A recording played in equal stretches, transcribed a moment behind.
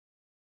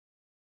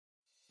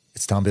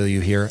It's Tom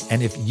Bilyeu here.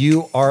 And if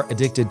you are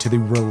addicted to the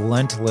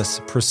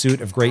relentless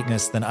pursuit of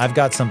greatness, then I've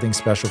got something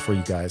special for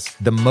you guys.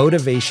 The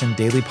Motivation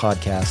Daily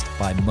Podcast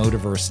by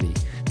Motiversity.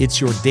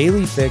 It's your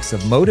daily fix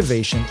of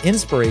motivation,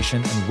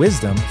 inspiration, and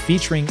wisdom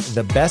featuring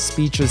the best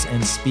speeches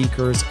and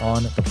speakers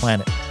on the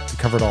planet. We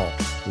cover it all.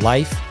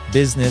 Life,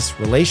 business,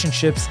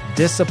 relationships,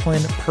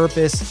 discipline,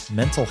 purpose,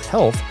 mental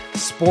health,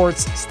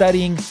 sports,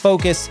 studying,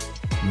 focus,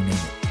 you name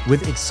it.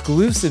 With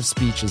exclusive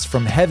speeches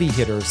from heavy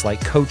hitters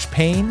like Coach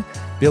Payne,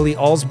 Billy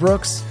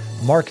Alsbrooks,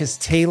 Marcus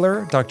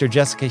Taylor, Dr.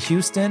 Jessica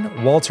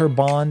Houston, Walter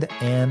Bond,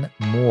 and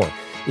more.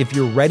 If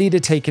you're ready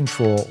to take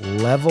control,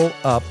 level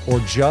up, or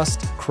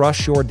just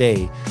crush your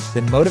day,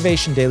 then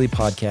Motivation Daily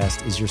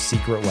Podcast is your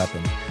secret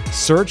weapon.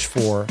 Search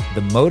for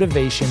the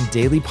Motivation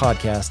Daily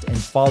Podcast and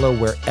follow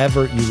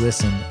wherever you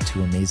listen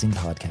to amazing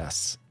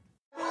podcasts.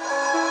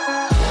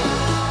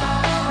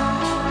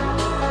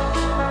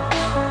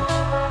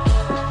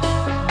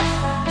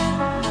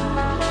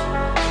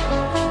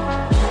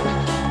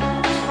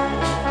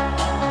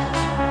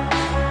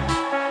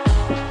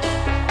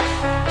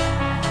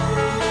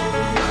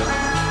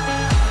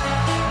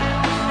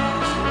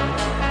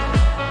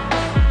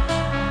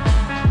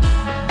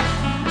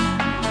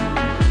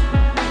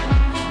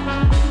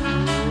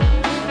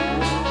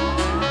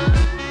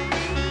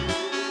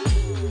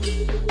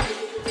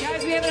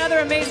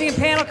 Amazing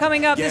panel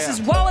coming up. Yeah. This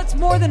is Wallets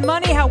More Than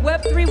Money, How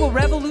Web3 Will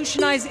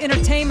Revolutionize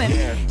Entertainment.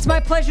 Yeah. It's my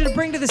pleasure to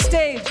bring to the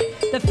stage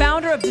the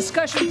founder of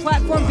discussion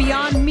platform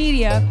Beyond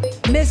Media,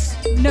 Miss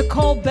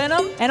Nicole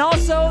Benham, and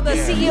also the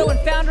CEO and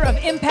founder of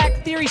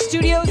Impact Theory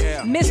Studios,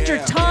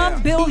 Mr.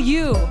 Tom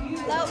Bilyeu.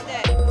 Love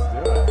that.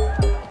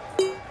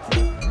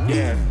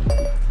 Yeah.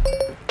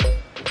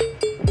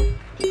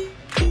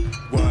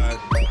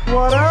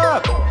 What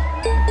up?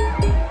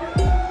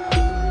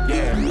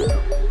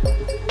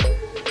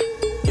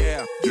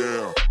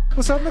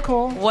 What's up,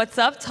 Nicole? What's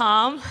up,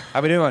 Tom?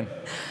 How we doing?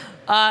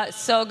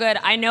 So good.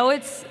 I know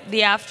it's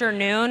the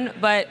afternoon,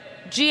 but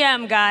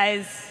GM,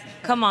 guys,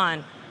 come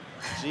on.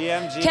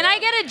 GM. Can I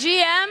get a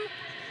GM?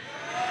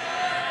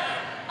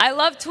 I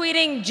love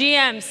tweeting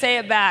GM, say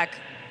it back.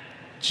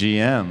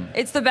 GM.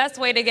 It's the best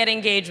way to get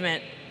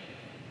engagement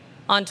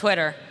on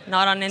Twitter,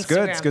 not on Instagram. It's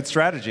good. It's a good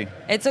strategy.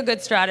 It's a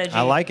good strategy.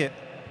 I like it.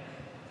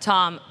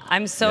 Tom,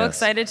 I'm so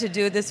excited to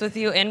do this with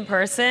you in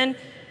person.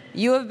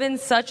 You have been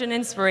such an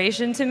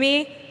inspiration to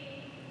me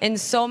in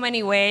so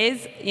many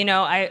ways. You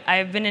know,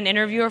 I've been an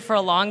interviewer for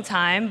a long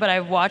time, but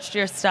I've watched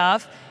your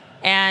stuff,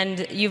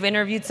 and you've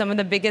interviewed some of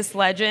the biggest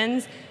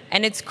legends,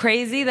 and it's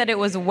crazy that it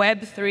was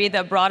Web3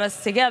 that brought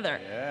us together.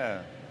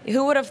 Yeah.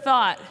 Who would have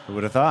thought? Who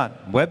would have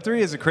thought? Web3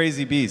 is a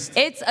crazy beast.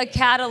 It's a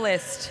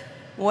catalyst.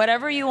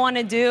 Whatever you want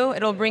to do,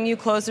 it'll bring you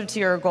closer to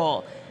your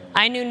goal.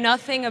 I knew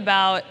nothing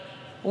about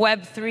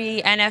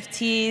Web3,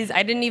 NFTs.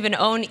 I didn't even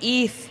own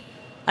ETH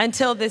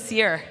until this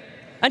year.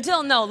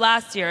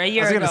 Last year, a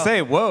year ago. I was going to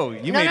say, whoa,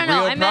 you made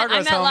real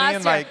progress, homie,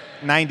 in like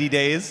 90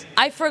 days.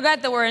 I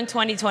forgot that we're in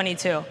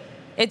 2022.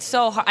 It's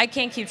so hard. I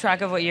can't keep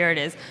track of what year it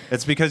is.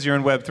 It's because you're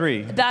in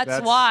Web3. That's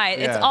why.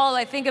 Yeah. It's all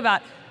I think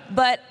about.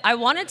 But I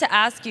wanted to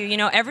ask you,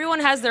 everyone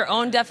has their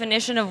own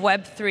definition of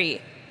Web3.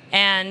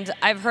 And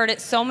I've heard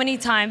it so many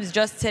times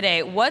just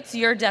today. What's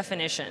your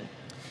definition?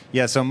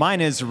 Yeah, so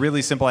mine is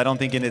really simple. I don't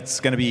think it's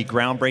going to be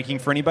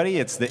groundbreaking for anybody.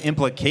 It's the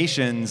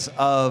implications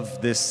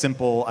of this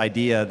simple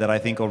idea that I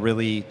think will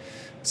really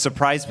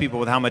surprise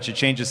people with how much it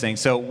changes things.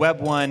 So Web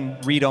 1,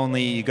 read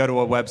only, you go to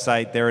a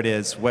website, there it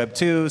is. Web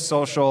 2,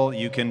 social,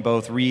 you can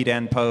both read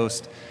and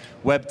post.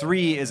 Web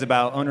 3 is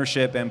about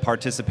ownership and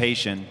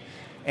participation.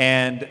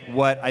 And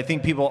what I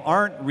think people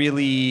aren't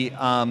really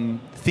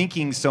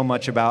thinking so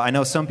much about, I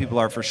know some people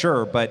are for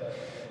sure, but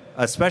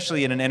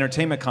especially in an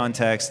entertainment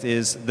context,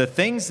 is the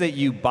things that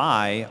you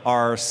buy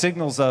are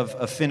signals of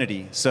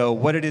affinity. So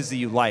what it is that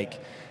you like.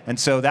 And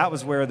so that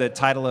was where the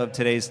title of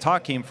today's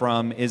talk came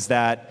from, is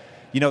that,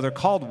 they're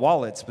called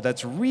wallets, but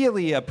that's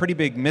really a pretty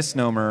big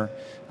misnomer.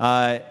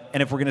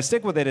 And if we're going to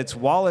stick with it, it's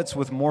wallets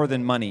with more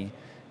than money.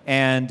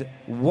 And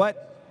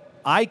what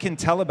I can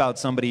tell about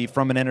somebody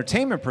from an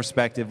entertainment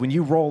perspective, when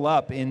you roll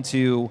up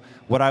into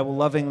what I will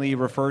lovingly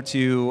refer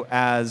to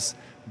as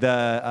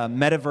the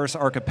metaverse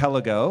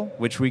archipelago,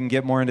 which we can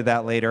get more into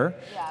that later.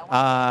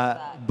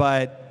 Yeah,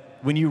 but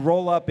when you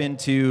roll up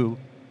into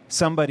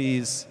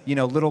somebody's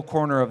little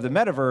corner of the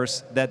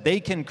metaverse, that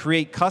they can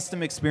create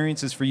custom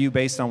experiences for you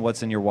based on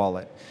what's in your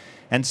wallet.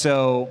 And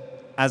so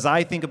as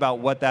I think about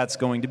what that's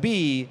going to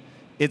be,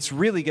 it's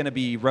really going to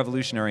be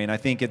revolutionary, and I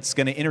think it's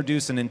going to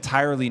introduce an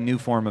entirely new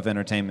form of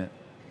entertainment.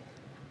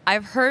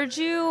 I've heard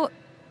you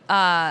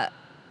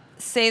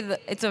say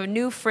that it's a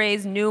new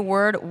phrase, new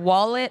word,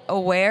 wallet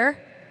aware.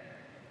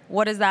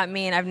 What does that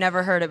mean? I've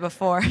never heard it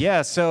before.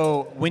 Yeah,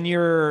 so when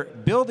you're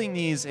building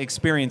these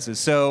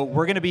experiences, so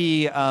we're going to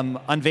be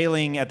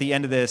unveiling at the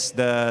end of this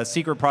the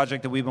secret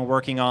project that we've been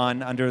working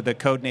on under the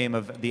code name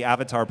of the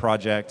Avatar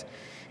Project.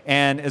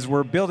 And as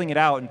we're building it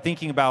out and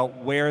thinking about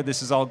where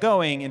this is all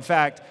going, in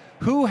fact,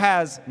 who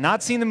has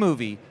not seen the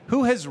movie?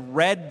 Who has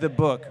read the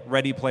book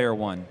Ready Player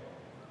One?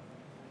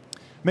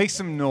 Make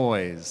some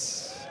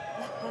noise.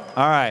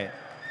 All right.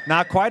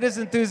 Not quite as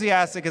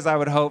enthusiastic as I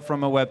would hope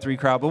from a Web3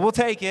 crowd, but we'll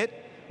take it.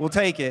 We'll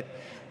take it.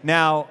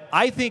 Now,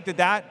 I think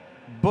that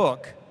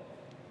book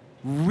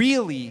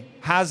really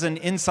has an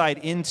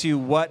insight into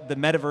what the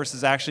metaverse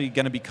is actually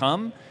going to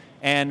become.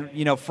 And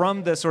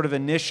from the sort of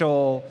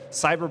initial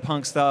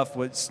cyberpunk stuff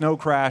with Snow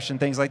Crash and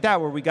things like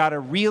that, where we got a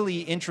really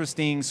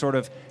interesting sort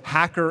of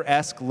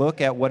hacker-esque look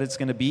at what it's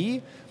going to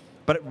be.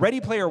 But Ready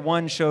Player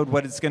One showed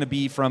what it's going to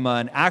be from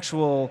an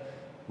actual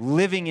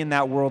living in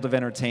that world of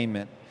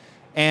entertainment.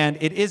 And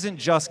it isn't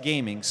just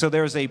gaming. So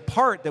there's a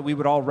part that we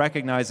would all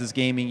recognize as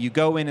gaming. You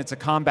go in, it's a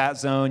combat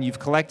zone, you've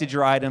collected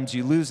your items,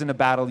 you lose in a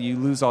battle, you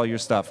lose all your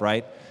stuff,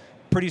 right?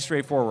 Pretty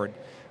straightforward.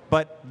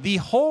 But the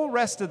whole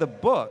rest of the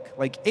book,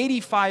 like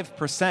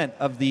 85%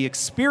 of the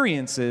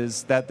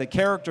experiences that the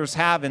characters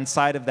have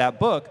inside of that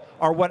book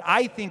are what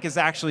I think is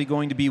actually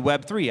going to be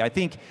Web3. I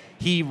think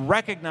he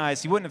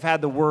recognized, he wouldn't have had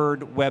the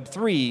word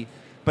Web3,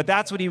 but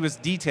that's what he was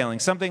detailing,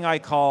 something I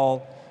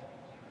call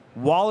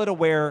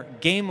wallet-aware,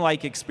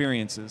 game-like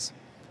experiences.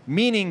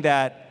 Meaning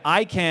that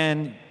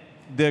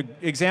the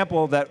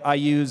example that I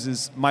use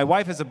is, my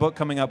wife has a book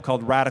coming up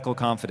called Radical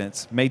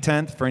Confidence, May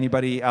 10th, for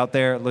anybody out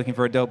there looking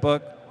for a dope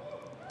book.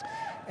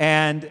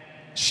 And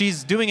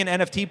she's doing an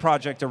NFT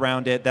project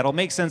around it that'll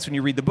make sense when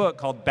you read the book,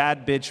 called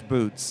Bad Bitch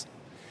Boots.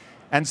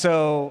 And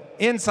so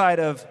inside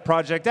of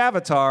Project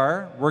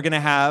Avatar, we're going to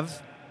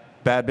have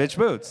Bad Bitch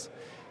Boots.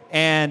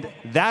 And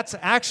that's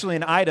actually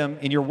an item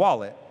in your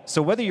wallet.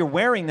 So whether you're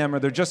wearing them or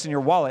they're just in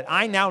your wallet,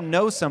 I now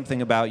know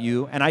something about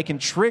you, and I can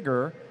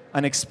trigger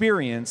an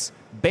experience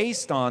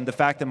based on the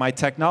fact that my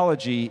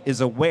technology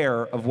is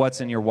aware of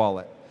what's in your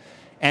wallet.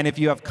 And if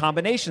you have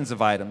combinations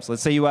of items,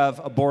 let's say you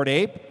have a Bored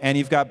Ape and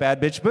you've got Bad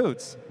Bitch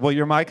Boots, well,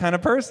 you're my kind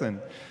of person.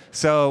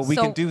 So we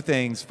can do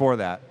things for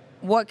that.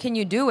 What can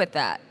you do with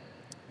that?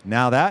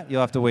 Now that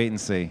you'll have to wait and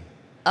see.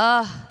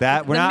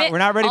 That we're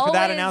not ready for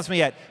that announcement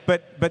yet.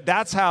 But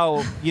that's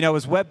how,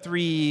 as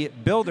Web3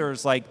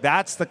 builders, like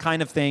that's the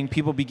kind of thing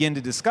people begin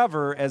to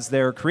discover as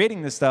they're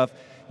creating this stuff.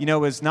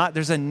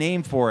 There's a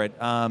name for it,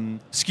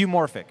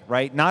 skeuomorphic,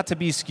 right? Not to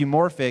be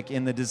skeuomorphic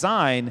in the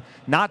design,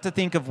 not to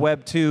think of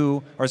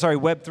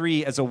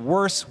Web3 as a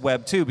worse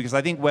Web 2, because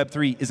I think Web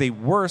 3 is a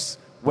worse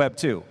Web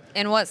 2.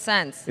 In what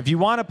sense? If you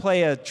want to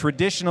play a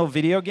traditional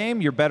video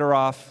game, you're better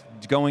off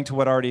going to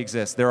what already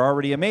exists. They're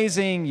already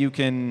amazing. You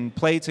can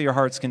play to your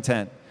heart's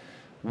content.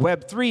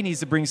 Web 3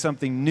 needs to bring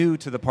something new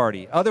to the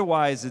party.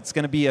 Otherwise, it's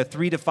going to be a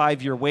 3 to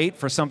 5 year wait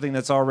for something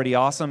that's already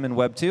awesome in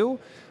Web 2.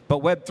 But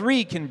Web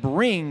 3 can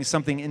bring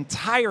something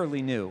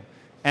entirely new.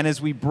 And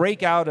as we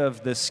break out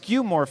of the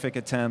skeuomorphic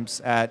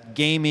attempts at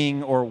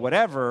gaming or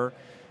whatever,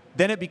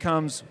 then it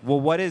becomes,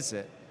 well, what is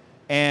it?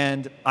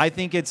 And I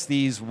think it's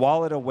these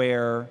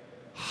wallet-aware,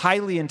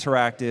 highly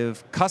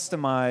interactive,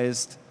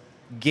 customized,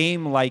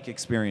 game-like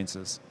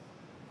experiences.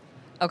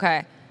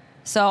 Okay.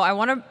 So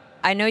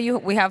I know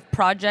we have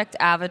Project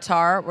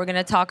Avatar. We're going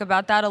to talk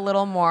about that a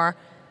little more.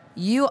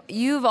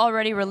 You've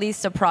already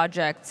released a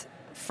project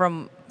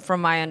from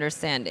my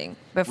understanding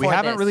before. We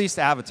haven't released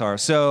Avatar.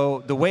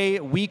 So the way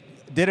we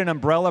did an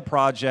umbrella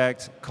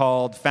project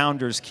called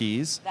Founders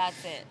Keys.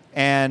 That's it.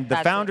 And the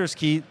Founders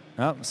Key.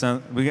 Oh,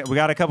 so we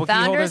got a couple key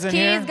holders in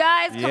here.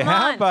 Founders Keys, guys, come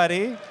on. Yeah,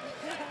 buddy.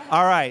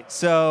 All right.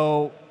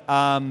 So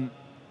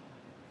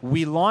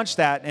we launched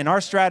that, and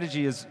our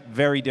strategy is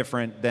very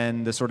different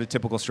than the sort of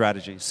typical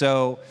strategy.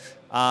 So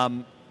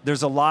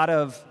there's a lot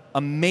of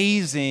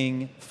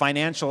amazing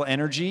financial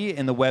energy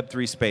in the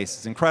Web3 space.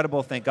 It's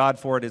incredible. Thank God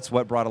for it. It's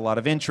what brought a lot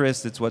of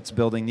interest. It's what's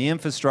building the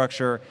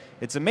infrastructure.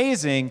 It's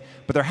amazing,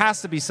 but there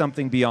has to be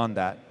something beyond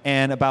that.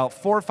 And about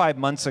 4 or 5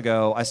 months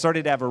ago, I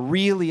started to have a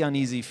really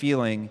uneasy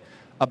feeling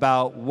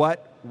about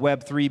what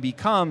Web3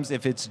 becomes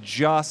if it's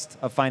just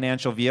a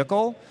financial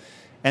vehicle.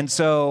 And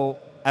so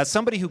as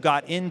somebody who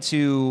got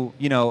into,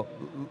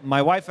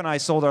 my wife and I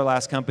sold our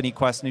last company,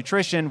 Quest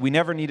Nutrition. We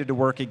never needed to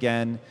work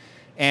again.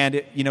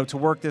 And to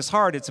work this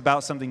hard, it's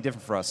about something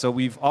different for us. So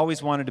we've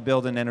always wanted to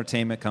build an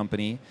entertainment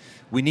company.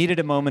 We needed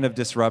a moment of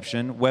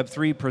disruption.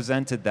 Web3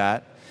 presented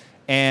that.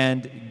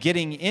 And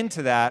getting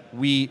into that,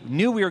 we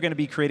knew we were going to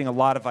be creating a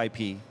lot of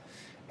IP.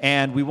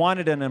 And we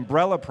wanted an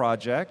umbrella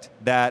project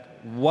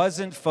that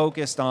wasn't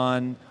focused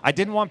on, I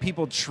didn't want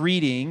people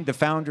treating the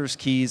Founders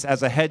Keys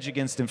as a hedge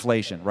against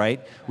inflation,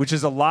 right? Which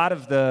is a lot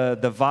of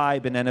the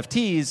vibe in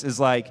NFTs is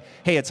like,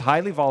 hey, it's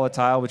highly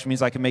volatile, which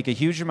means I can make a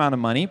huge amount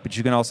of money, but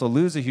you can also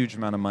lose a huge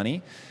amount of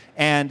money.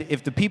 And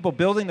if the people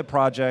building the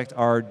project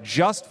are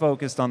just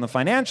focused on the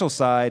financial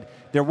side,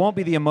 there won't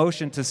be the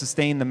emotion to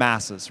sustain the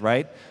masses,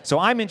 right? So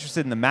I'm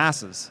interested in the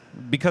masses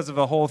because of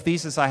a whole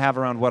thesis I have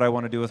around what I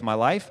want to do with my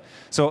life.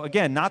 So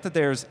again, not that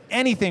there's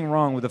anything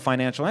wrong with the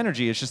financial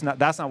energy, it's just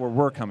that's not where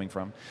we're coming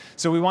from.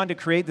 So we wanted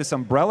to create this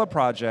umbrella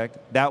project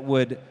that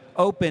would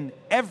open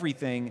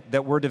everything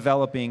that we're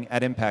developing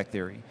at Impact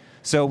Theory.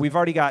 So we've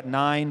already got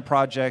 9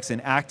 projects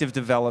in active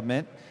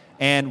development,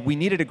 and we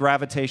needed a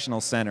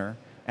gravitational center.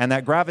 And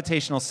that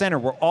gravitational center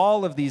where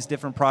all of these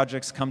different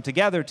projects come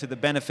together to the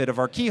benefit of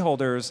our key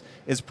holders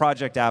is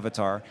Project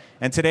Avatar.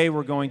 And today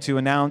we're going to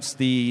announce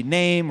the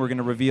name, we're going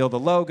to reveal the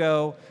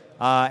logo.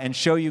 and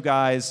show you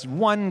guys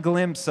one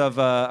glimpse of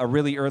a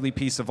really early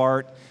piece of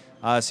art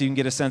so you can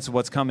get a sense of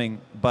what's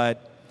coming.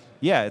 But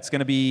yeah, it's going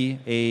to be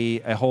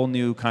a whole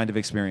new kind of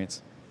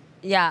experience.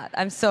 Yeah,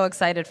 I'm so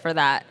excited for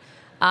that.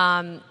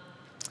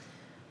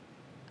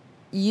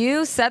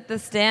 You set the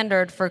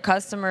standard for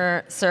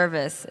customer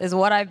service, is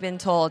what I've been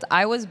told.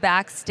 I was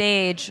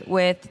backstage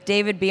with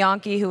David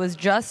Bianchi, who was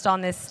just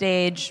on this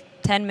stage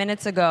 10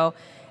 minutes ago,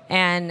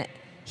 and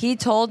he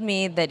told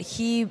me that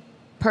he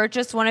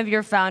purchased one of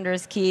your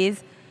founders'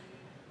 keys,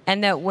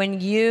 and that when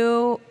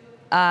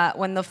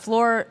the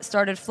floor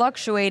started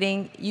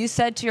fluctuating, you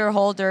said to your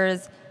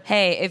holders,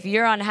 hey, if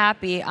you're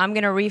unhappy, I'm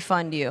going to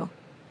refund you.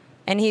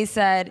 And he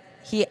said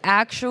he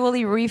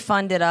actually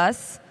refunded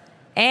us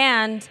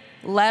and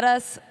let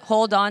us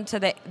hold on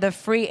to the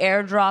free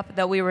airdrop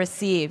that we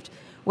received,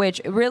 which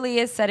really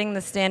is setting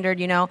the standard.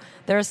 You know,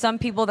 there are some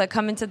people that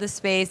come into the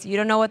space, you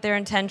don't know what their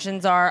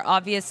intentions are.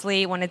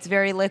 Obviously, when it's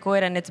very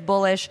liquid and it's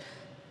bullish,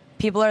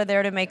 people are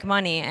there to make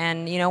money.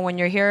 And you know, when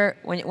you're here,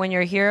 when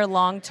you're here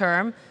long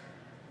term,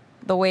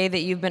 the way that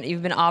you've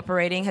been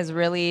operating has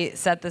really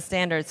set the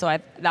standard. So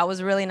that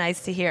was really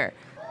nice to hear.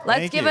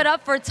 Let's give it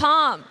up for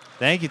Tom.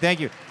 Thank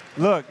you.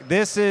 Look,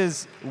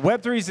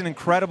 Web3 is an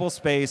incredible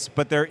space,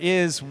 but there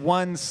is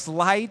one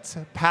slight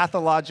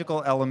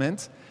pathological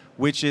element,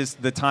 which is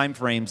the time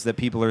frames that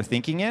people are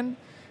thinking in.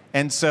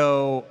 And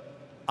so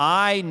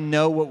I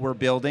know what we're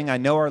building. I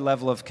know our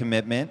level of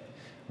commitment.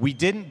 We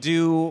didn't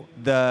do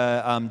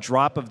the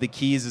drop of the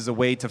keys as a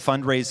way to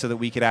fundraise so that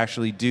we could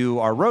actually do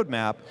our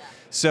roadmap.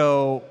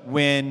 So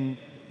when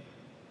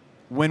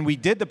we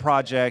did the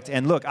project,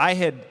 and look, I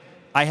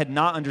had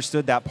not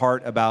understood that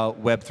part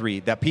about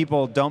Web3, that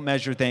people don't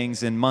measure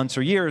things in months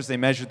or years, they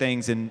measure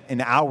things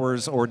in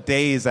hours or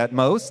days at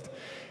most.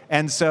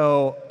 And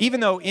so even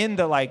though in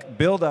the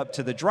build up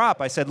to the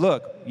drop, I said,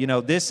 look,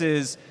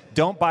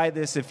 don't buy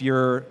this if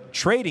you're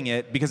trading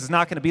it, because it's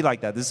not going to be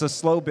like that. This is a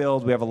slow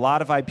build. We have a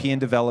lot of IP in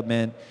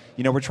development.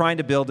 We're trying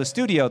to build a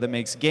studio that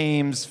makes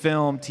games,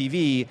 film,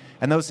 TV,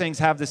 and those things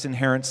have this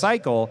inherent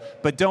cycle.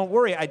 But don't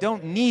worry, I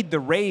don't need the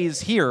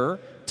raise here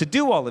to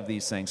do all of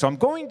these things. So I'm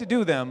going to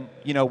do them,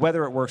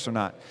 whether it works or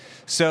not.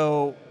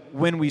 So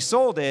when we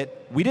sold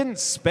it, we didn't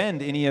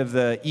spend any of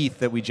the ETH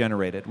that we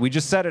generated. We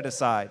just set it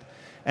aside.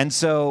 And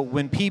so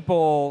when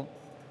people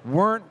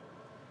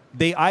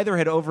they either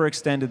had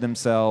overextended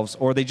themselves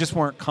or they just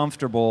weren't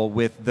comfortable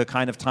with the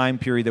kind of time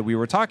period that we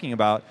were talking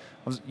about,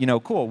 I was,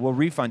 cool, we'll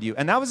refund you.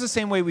 And that was the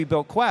same way we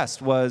built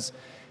Quest was,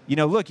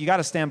 look, you got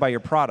to stand by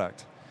your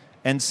product.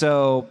 And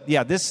so,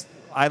 yeah,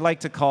 I like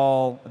to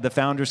call the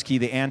founder's key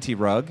the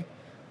anti-rug.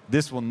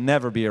 This will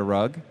never be a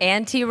rug.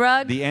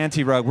 Anti-rug? The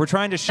anti-rug. We're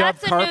trying to shove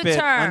carpet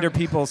under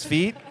people's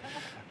feet.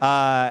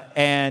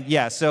 And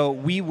yeah, so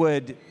we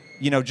would,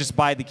 just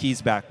buy the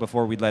keys back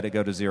before we'd let it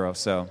go to zero.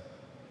 So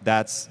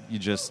that's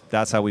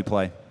how we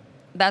play.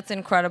 That's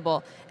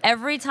incredible.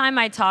 Every time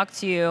I talk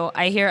to you,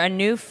 I hear a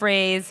new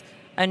phrase,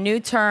 a new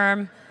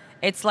term.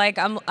 It's like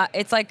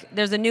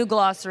there's a new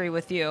glossary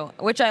with you,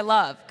 which I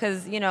love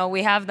because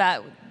we have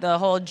the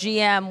whole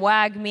GM,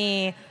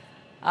 WAGME,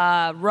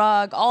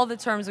 rug, all the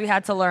terms we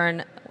had to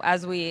learn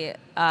as we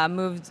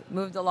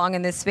moved along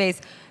in this space.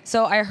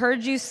 So I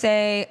heard you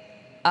say,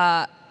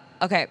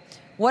 okay,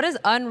 what does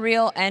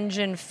Unreal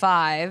Engine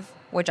 5,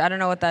 which I don't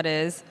know what that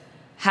is,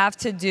 have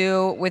to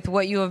do with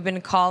what you have been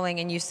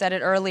calling, and you said it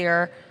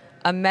earlier,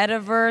 a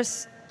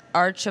metaverse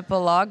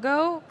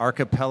archipelago?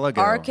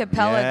 Archipelago.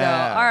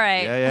 Yeah. All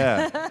right.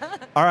 Yeah.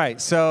 All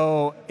right.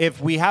 So if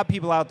we have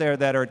people out there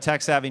that are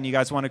tech savvy and you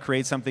guys want to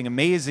create something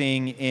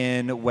amazing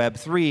in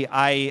Web3,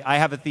 I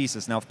have a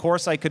thesis. Now, of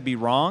course, I could be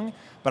wrong,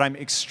 but I'm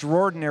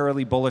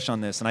extraordinarily bullish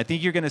on this. And I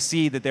think you're going to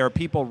see that there are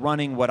people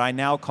running what I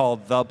now call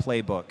the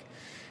playbook.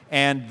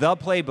 And the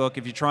playbook,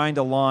 if you're trying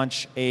to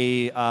launch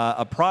a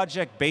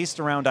project based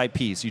around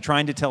IPs, you're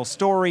trying to tell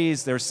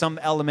stories, there's some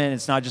element,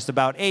 it's not just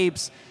about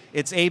apes,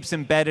 it's apes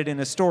embedded in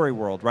a story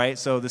world, right?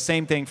 So the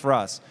same thing for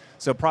us.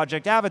 So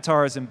Project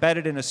Avatar is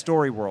embedded in a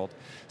story world.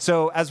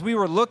 So as we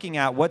were looking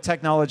at what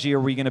technology are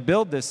we going to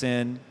build this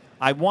in,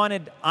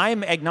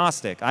 I'm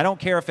agnostic. I don't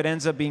care if it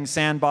ends up being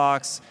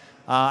Sandbox,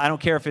 I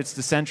don't care if it's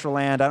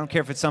Decentraland, I don't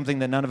care if it's something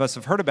that none of us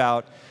have heard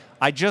about.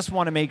 I just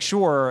want to make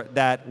sure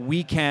that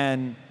we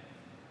can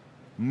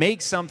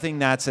make something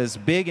that's as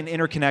big and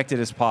interconnected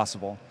as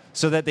possible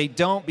so that they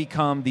don't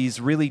become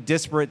these really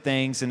disparate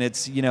things and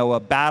it's, a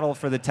battle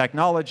for the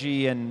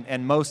technology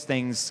and most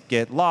things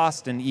get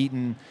lost and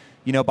eaten,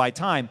 by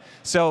time.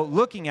 So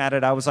looking at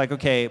it, I was like,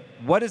 okay,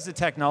 what is the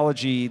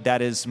technology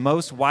that is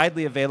most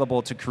widely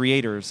available to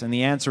creators? And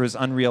the answer is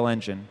Unreal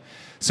Engine.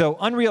 So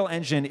Unreal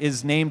Engine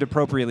is named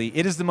appropriately.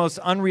 It is the most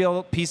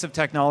unreal piece of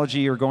technology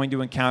you're going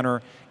to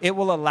encounter. It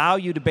will allow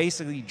you to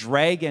basically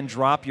drag and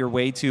drop your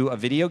way to a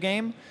video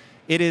game.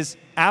 It is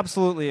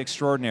absolutely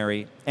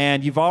extraordinary,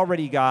 and you've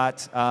already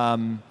got,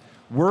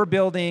 we're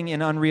building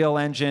an Unreal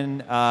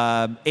Engine,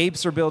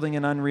 Apes are building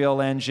an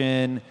Unreal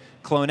Engine,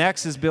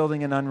 CloneX is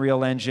building an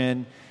Unreal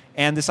Engine,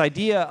 and this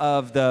idea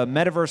of the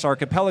Metaverse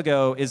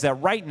Archipelago is that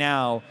right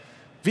now,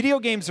 Video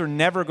games are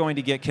never going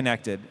to get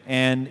connected.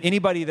 And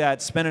anybody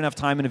that spent enough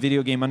time in a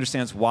video game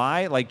understands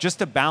why. Like, just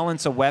to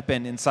balance a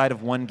weapon inside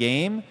of one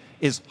game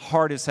is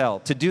hard as hell.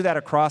 To do that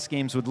across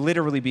games would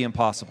literally be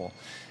impossible.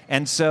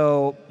 And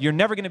so you're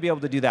never going to be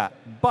able to do that.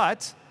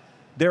 But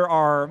there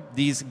are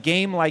these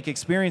game-like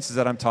experiences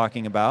that I'm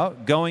talking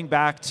about, going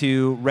back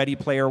to Ready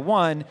Player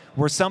One,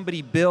 where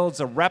somebody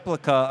builds a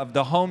replica of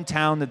the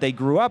hometown that they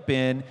grew up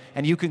in,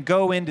 and you can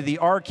go into the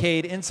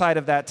arcade inside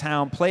of that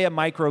town, play a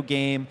micro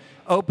game,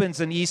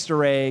 opens an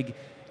Easter egg,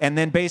 and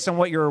then based on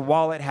what your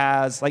wallet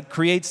has, like,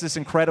 creates this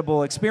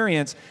incredible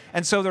experience.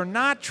 And so they're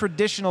not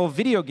traditional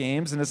video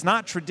games, and it's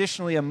not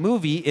traditionally a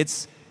movie.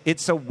 It's a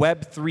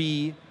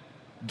Web3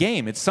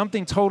 game. It's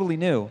something totally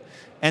new.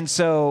 And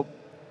so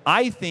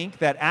I think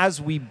that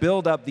as we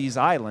build up these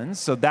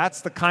islands, so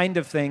that's the kind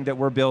of thing that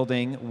we're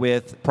building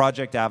with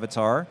Project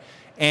Avatar,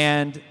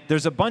 and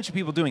there's a bunch of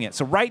people doing it.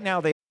 So right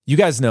now You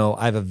guys know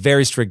I have a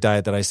very strict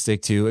diet that I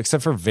stick to,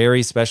 except for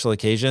very special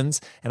occasions.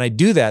 And I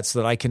do that so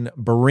that I can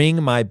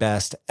bring my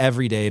best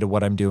every day to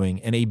what I'm doing.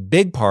 And a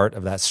big part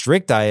of that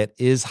strict diet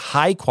is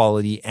high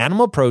quality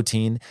animal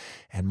protein,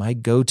 and my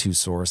go-to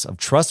source of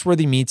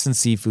trustworthy meats and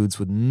seafoods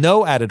with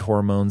no added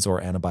hormones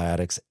or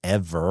antibiotics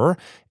ever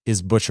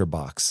is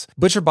ButcherBox.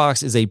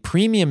 ButcherBox is a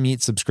premium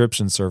meat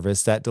subscription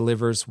service that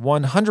delivers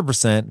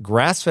 100%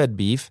 grass-fed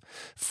beef,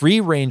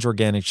 free-range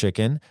organic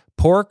chicken,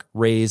 pork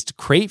raised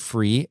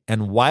crate-free,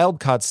 and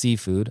wild-caught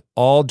seafood,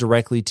 all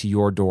directly to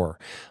your door.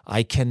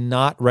 I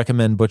cannot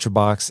recommend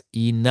ButcherBox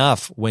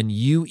enough. When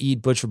you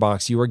eat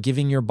ButcherBox, you are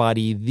giving your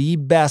body the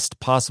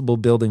best possible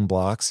building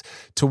blocks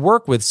to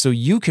work with so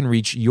you can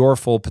reach your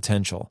full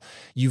potential.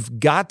 You've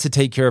got to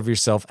take care of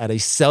yourself at a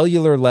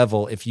cellular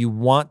level if you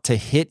want to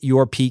hit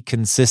your peak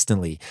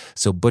consistently.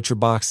 So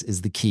ButcherBox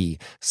is the key.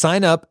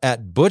 Sign up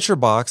at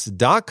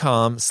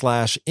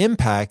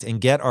butcherbox.com/impact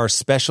and get our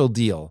special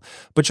deal.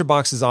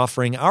 ButcherBox is offering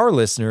our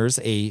listeners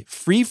a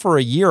free for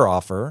a year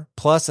offer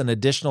plus an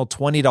additional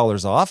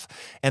 $20 off.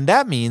 And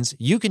that means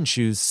you can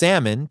choose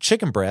salmon,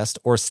 chicken breast,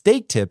 or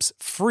steak tips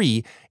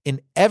free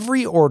in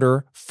every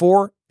order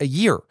for a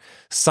year.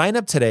 Sign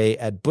up today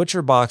at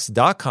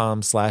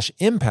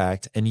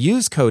butcherbox.com/impact and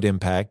use code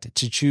IMPACT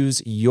to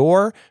choose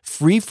your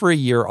free for a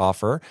year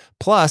offer,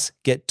 plus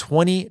get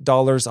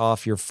 $20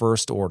 off your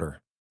first order.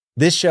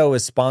 This show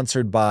is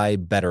sponsored by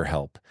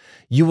BetterHelp.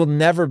 You will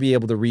never be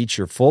able to reach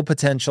your full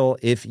potential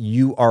if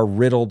you are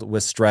riddled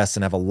with stress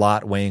and have a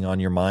lot weighing on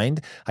your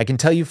mind. I can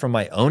tell you from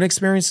my own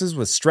experiences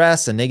with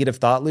stress and negative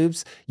thought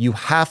loops, you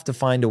have to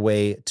find a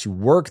way to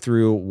work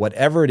through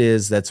whatever it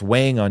is that's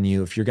weighing on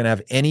you if you're going to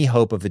have any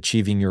hope of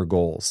achieving your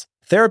goals.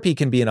 Therapy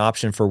can be an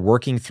option for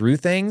working through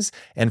things,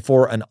 and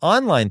for an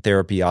online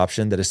therapy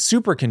option that is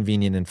super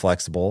convenient and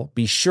flexible,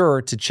 be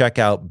sure to check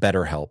out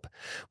BetterHelp.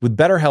 With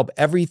BetterHelp,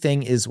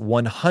 everything is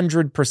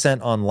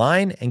 100%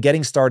 online, and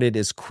getting started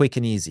is quick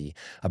and easy.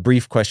 A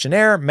brief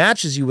questionnaire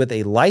matches you with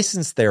a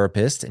licensed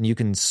therapist, and you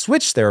can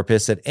switch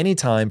therapists at any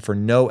time for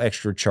no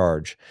extra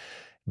charge.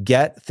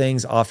 Get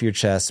things off your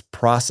chest,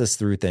 process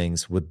through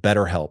things with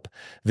BetterHelp.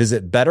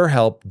 Visit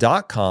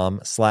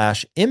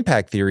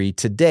betterhelp.com/impact theory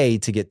today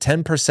to get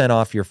 10%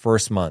 off your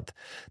first month.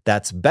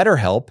 That's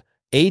BetterHelp,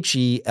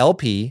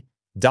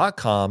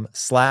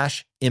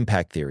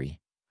 HELP.com/impact theory.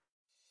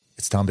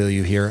 It's Tom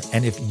Bilyeu here.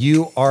 And if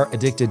you are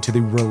addicted to the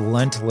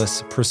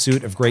relentless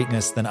pursuit of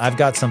greatness, then I've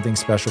got something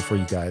special for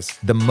you guys.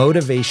 The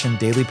Motivation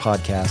Daily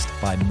Podcast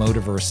by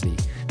Motiversity.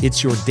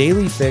 It's your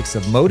daily fix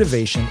of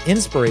motivation,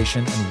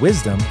 inspiration, and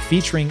wisdom,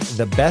 featuring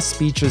the best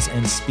speeches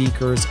and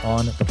speakers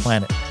on the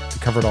planet. We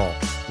cover it all: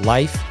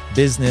 life,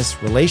 business,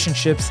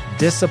 relationships,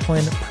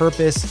 discipline,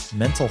 purpose,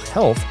 mental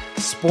health,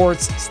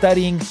 sports,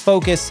 studying,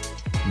 focus,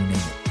 you name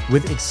it.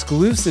 With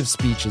exclusive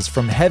speeches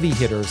from heavy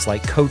hitters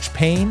like Coach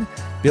Payne,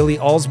 Billy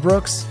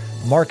Alsbrooks,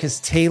 Marcus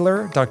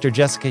Taylor, Dr.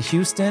 Jessica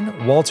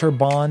Houston, Walter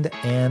Bond,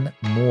 and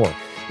more.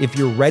 If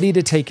you're ready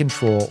to take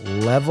control,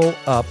 level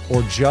up,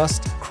 or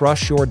just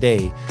crush your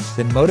day,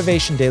 then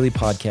Motivation Daily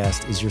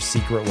Podcast is your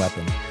secret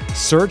weapon.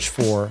 Search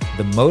for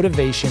the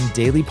Motivation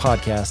Daily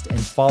Podcast and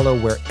follow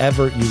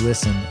wherever you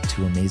listen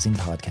to amazing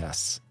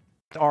podcasts.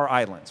 Our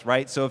islands,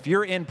 right? So if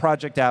you're in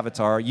Project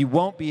Avatar, you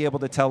won't be able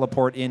to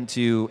teleport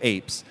into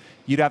apes.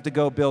 You'd have to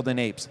go build an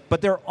apes.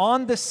 But they're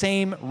on the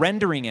same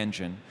rendering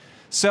engine.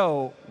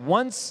 So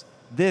once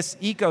this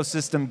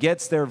ecosystem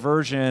gets their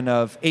version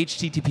of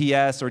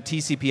HTTPS or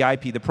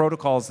TCP/IP, the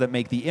protocols that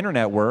make the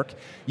internet work,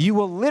 you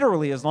will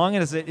literally, as long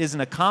as it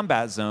isn't a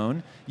combat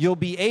zone, you'll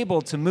be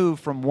able to move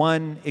from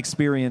one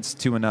experience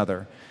to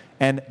another.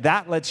 And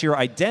that lets your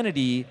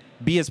identity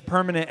be as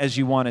permanent as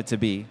you want it to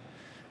be.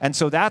 And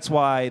so that's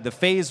why the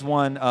phase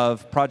one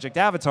of Project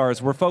Avatar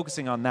is we're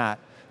focusing on that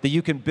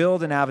you can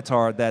build an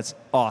avatar that's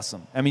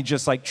awesome. I mean,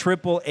 just like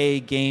AAA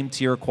game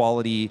tier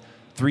quality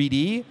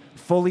 3D,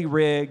 fully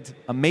rigged,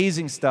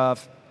 amazing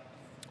stuff,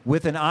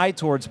 with an eye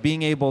towards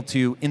being able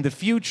to, in the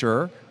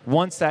future,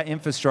 once that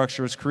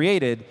infrastructure is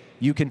created,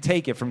 you can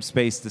take it from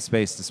space to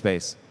space to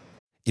space.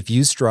 If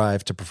you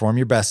strive to perform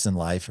your best in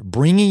life,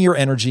 bringing your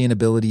energy and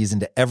abilities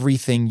into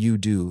everything you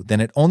do, then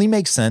it only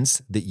makes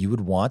sense that you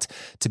would want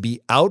to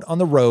be out on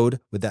the road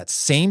with that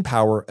same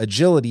power,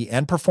 agility,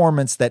 and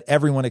performance that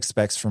everyone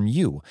expects from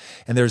you.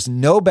 And there's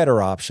no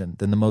better option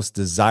than the most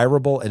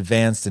desirable,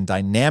 advanced, and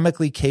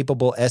dynamically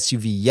capable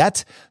SUV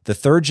yet, the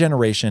third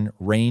generation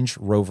Range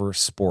Rover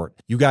Sport.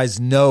 You guys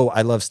know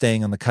I love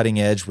staying on the cutting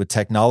edge with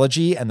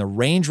technology, and the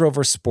Range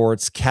Rover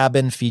Sport's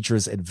cabin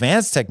features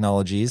advanced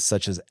technologies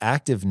such as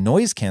active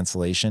noise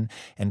cancellation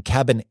and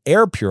cabin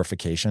air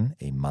purification,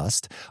 a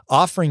must,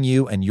 offering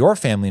you and your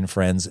family and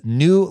friends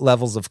new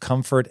levels of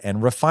comfort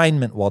and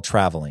refinement while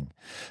traveling.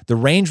 The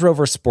Range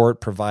Rover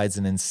Sport provides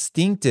an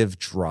instinctive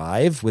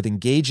drive with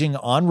engaging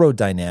on-road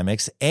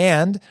dynamics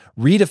and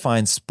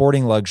redefines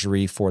sporting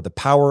luxury for the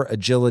power,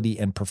 agility,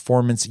 and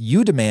performance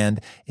you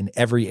demand in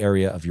every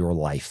area of your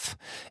life.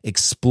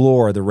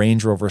 Explore the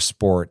Range Rover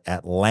Sport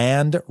at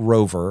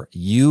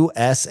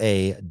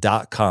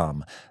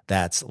LandRoverUSA.com.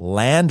 That's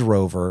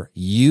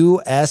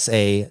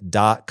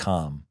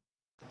LandRoverUSA.com.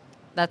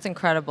 That's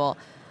incredible.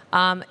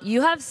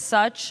 You have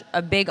such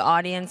a big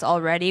audience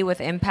already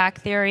with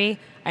Impact Theory.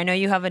 I know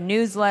you have a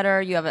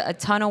newsletter. You have a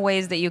ton of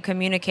ways that you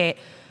communicate.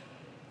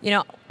 You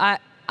know,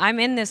 I'm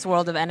in this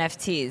world of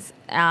NFTs.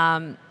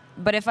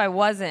 But if I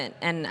wasn't,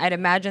 and I'd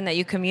imagine that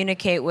you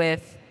communicate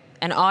with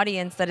an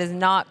audience that is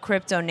not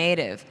crypto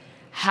native,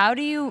 how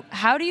do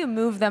you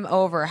move them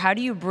over? How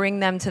do you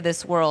bring them to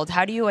this world?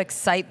 How do you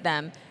excite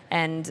them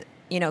and,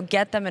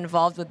 get them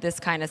involved with this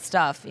kind of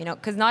stuff?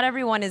 Because not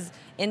everyone is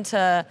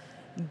into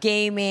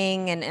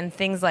gaming and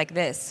things like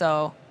this.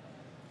 So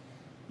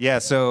yeah,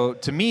 so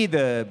to me,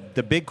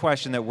 the big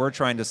question that we're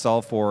trying to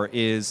solve for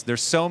is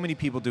there's so many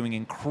people doing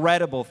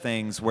incredible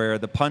things where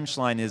the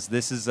punchline is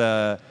this is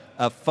a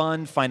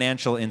fun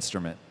financial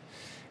instrument.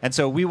 And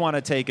so we want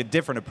to take a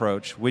different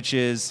approach, which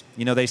is,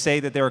 they say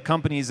that there are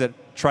companies that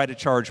try to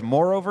charge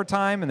more over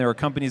time and there are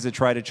companies that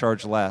try to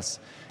charge less.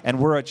 And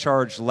we're a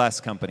charge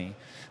less company.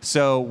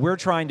 So we're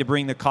trying to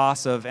bring the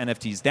cost of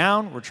NFTs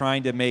down. We're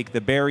trying to make the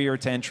barrier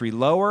to entry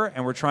lower.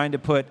 And we're trying to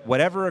put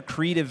whatever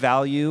accretive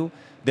value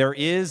there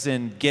is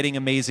in getting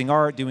amazing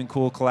art, doing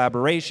cool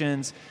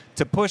collaborations,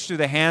 to push through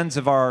the hands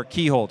of our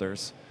key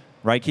holders.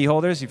 Right, key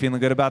holders? You feeling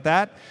good about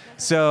that?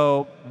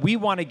 So we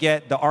want to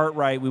get the art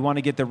right. We want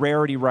to get the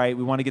rarity right.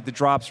 We want to get the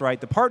drops right,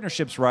 the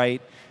partnerships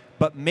right,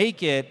 but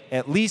make it,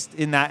 at least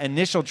in that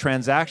initial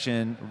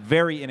transaction,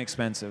 very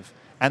inexpensive.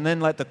 And then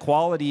let the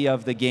quality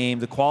of the game,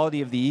 the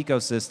quality of the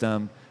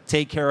ecosystem,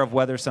 take care of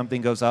whether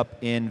something goes up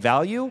in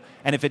value.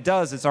 And if it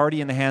does, it's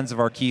already in the hands of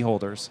our key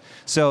holders.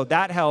 So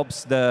that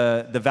helps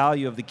the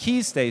value of the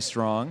keys stay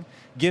strong,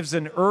 gives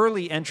an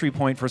early entry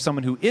point for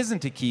someone who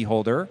isn't a key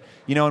holder.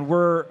 And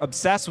we're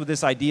obsessed with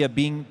this idea of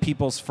being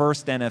people's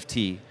first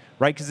NFT,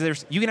 right?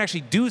 Because you can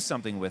actually do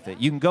something with it.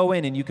 You can go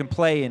in and you can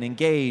play and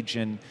engage,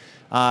 and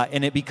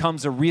it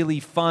becomes a really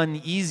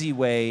fun, easy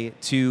way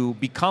to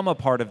become a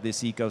part of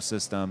this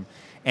ecosystem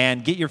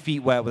and get your feet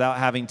wet without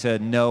having to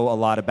know a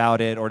lot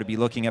about it or to be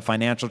looking at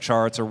financial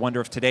charts or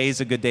wonder if today's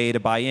a good day to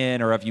buy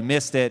in or if you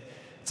missed it.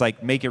 It's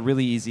like, make it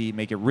really easy,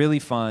 make it really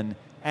fun,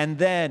 and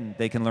then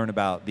they can learn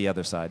about the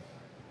other side.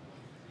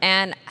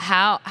 And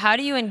how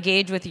do you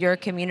engage with your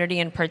community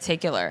in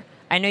particular?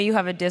 I know you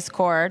have a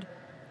Discord.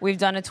 We've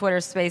done a Twitter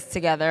space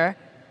together.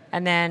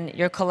 And then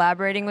you're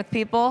collaborating with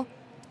people?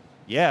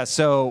 Yeah,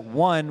 so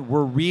one,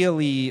 we're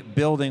really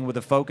building with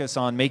a focus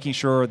on making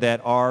sure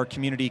that our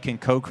community can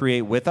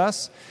co-create with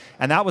us.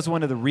 And that was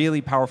one of the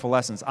really powerful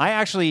lessons.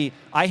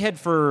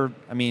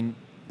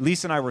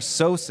 Lisa and I were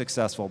so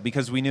successful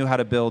because we knew how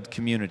to build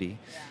community.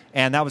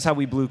 And that was how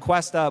we blew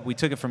Quest up. We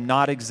took it from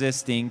not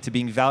existing to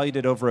being valued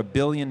at over $1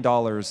 billion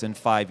in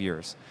 5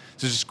 years.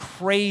 So it's just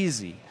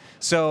crazy.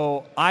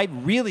 So I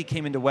really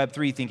came into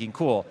Web3 thinking,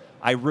 cool,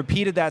 I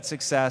repeated that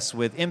success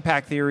with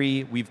Impact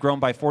Theory. We've grown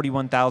by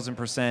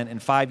 41,000% in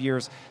 5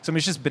 years. So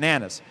it's just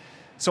bananas.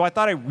 So I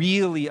thought I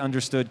really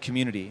understood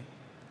community.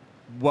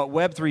 What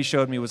Web3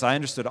 showed me was I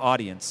understood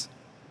audience,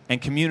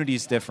 and community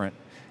is different.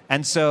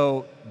 And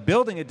so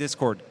building a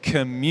Discord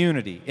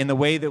community in the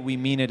way that we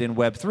mean it in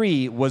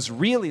Web3 was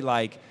really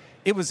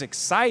it was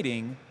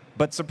exciting,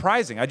 but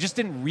surprising. I just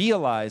didn't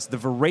realize the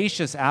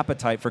voracious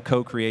appetite for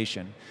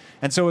co-creation.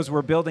 And so as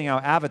we're building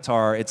out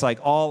Avatar, it's like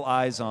all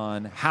eyes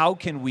on how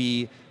can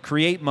we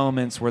create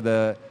moments where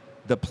the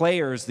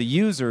players, the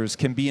users,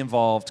 can be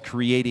involved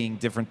creating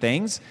different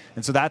things.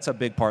 And so that's a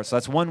big part. So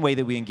that's one way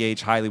that we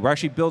engage highly. We're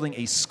actually building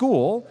a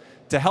school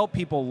to help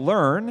people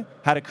learn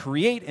how to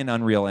create an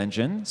Unreal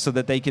Engine so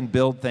that they can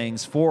build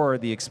things for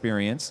the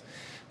experience.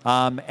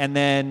 And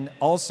then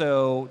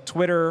also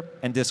Twitter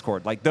and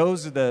Discord.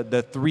 Those are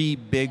the three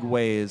big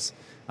ways.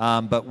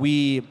 But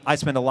I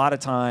spend a lot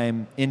of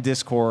time in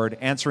Discord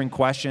answering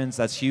questions.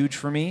 That's huge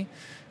for me.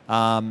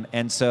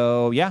 And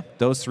so, yeah,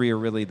 those three are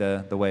really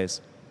the ways.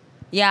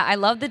 Yeah, I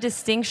love the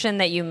distinction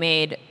that you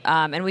made,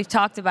 and we've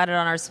talked about it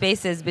on our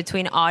spaces,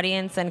 between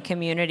audience and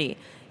community.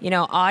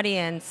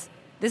 Audience,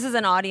 this is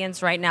an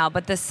audience right now,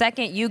 but the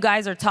second you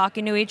guys are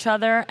talking to each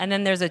other and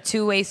then there's a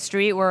two-way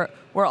street where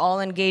we're all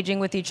engaging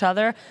with each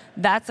other.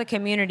 That's a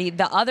community.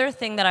 The other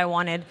thing that I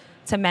wanted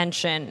to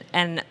mention,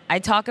 and I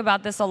talk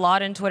about this a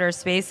lot in Twitter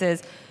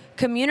Spaces,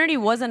 community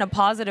wasn't a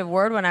positive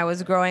word when I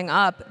was growing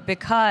up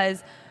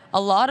because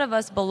a lot of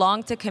us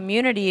belong to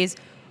communities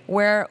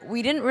where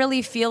we didn't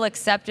really feel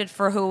accepted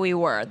for who we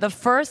were. The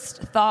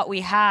first thought we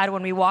had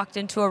when we walked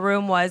into a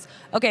room was,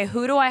 okay,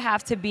 who do I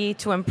have to be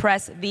to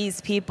impress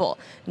these people?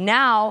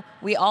 Now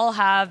we all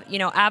have,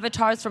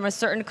 avatars from a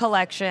certain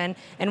collection,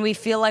 and we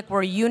feel like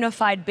we're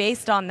unified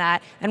based on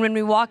that. And when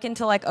we walk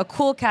into like a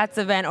Cool Cats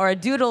event or a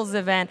Doodles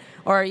event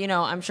or,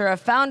 I'm sure a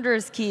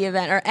Founders Key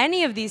event or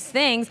any of these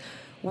things,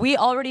 we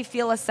already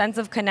feel a sense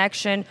of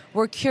connection.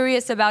 We're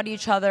curious about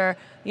each other.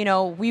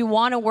 We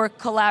want to work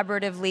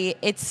collaboratively.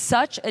 It's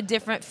such a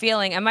different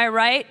feeling. Am I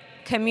right?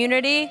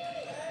 Community?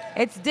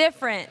 It's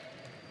different.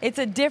 It's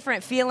a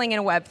different feeling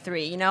in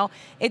Web3,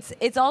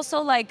 It's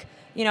also like,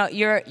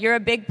 you're a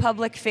big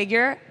public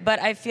figure, but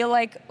I feel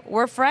like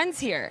we're friends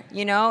here.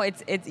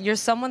 You're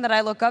someone that I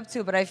look up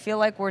to, but I feel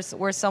like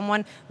we're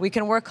someone we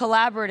can work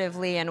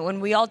collaboratively. And when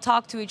we all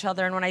talk to each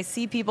other, and when I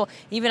see people,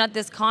 even at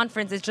this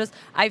conference, it's just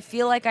I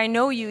feel like I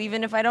know you,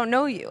 even if I don't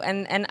know you.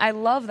 And I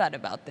love that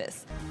about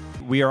this.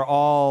 We are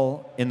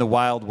all in the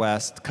Wild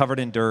West, covered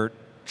in dirt,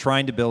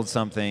 trying to build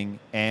something,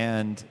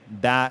 and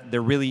that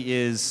there really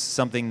is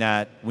something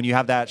that when you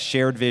have that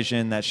shared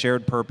vision, that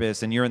shared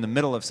purpose, and you're in the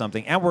middle of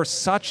something, and we're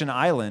such an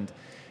island,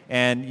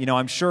 and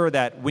I'm sure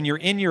that when you're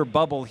in your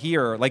bubble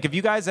here, like if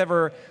you guys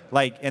ever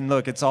and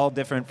look, it's all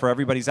different for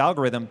everybody's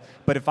algorithm,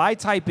 but if I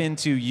type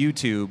into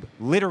YouTube,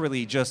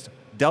 literally just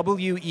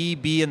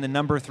WEB and the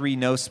number 3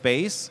 no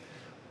space,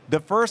 the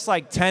first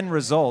 10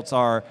 results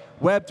are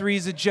Web3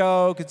 is a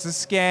joke, it's a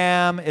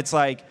scam, it's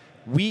like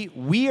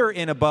we are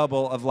in a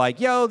bubble of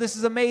yo, this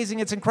is amazing,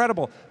 it's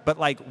incredible. But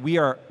we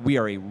are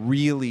a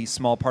really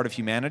small part of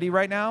humanity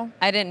right now.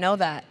 I didn't know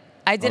that.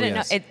 I didn't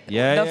know it.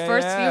 Yeah, the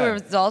first few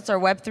results are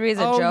Web3 is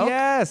a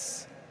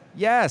joke.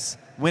 Yes.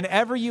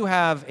 Whenever you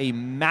have a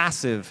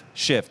massive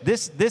shift,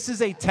 this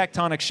is a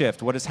tectonic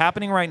shift. What is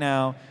happening right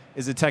now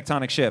is a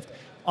tectonic shift.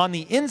 On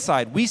the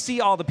inside, we see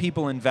all the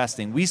people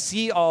investing. We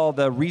see all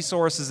the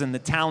resources and the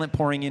talent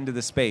pouring into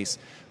the space.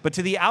 But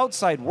to the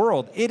outside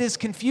world, it is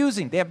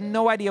confusing. They have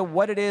no idea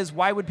what it is.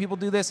 Why would people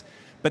do this?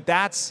 But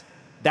that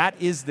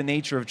is the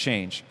nature of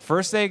change.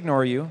 First they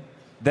ignore you,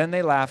 then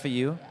they laugh at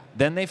you,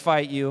 then they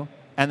fight you,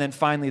 and then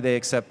finally they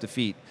accept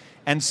defeat.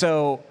 And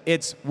so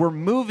we're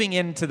moving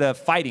into the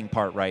fighting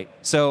part, right?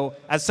 So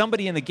as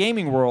somebody in the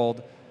gaming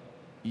world,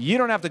 you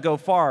don't have to go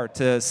far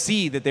to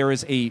see that there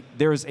is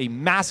a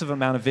massive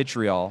amount of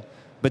vitriol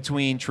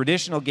between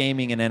traditional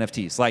gaming and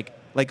NFTs,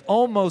 like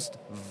almost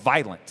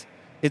violent.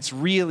 It's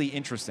really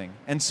interesting.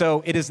 And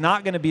so it is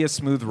not going to be a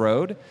smooth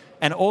road.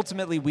 And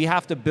ultimately, we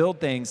have to build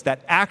things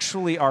that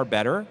actually are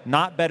better,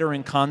 not better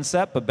in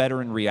concept, but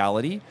better in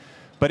reality.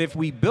 But if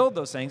we build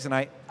those things, and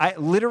I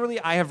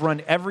have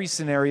run every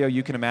scenario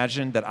you can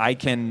imagine that I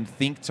can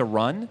think to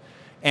run,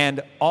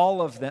 and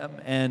all of them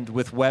end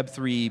with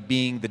Web3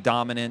 being the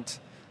dominant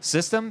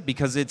system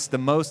because it's the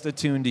most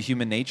attuned to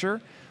human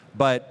nature.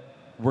 But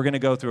we're going to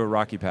go through a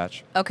rocky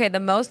patch. Okay, the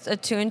most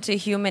attuned to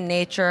human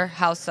nature,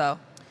 how so?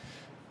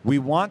 We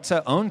want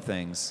to own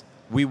things.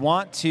 We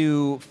want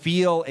to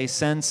feel a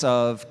sense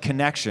of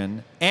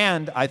connection.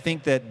 And I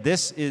think that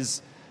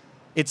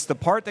it's the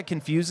part that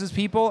confuses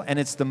people, and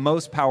it's the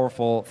most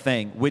powerful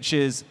thing, which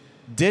is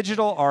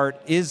digital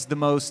art is the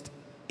most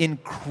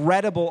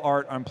incredible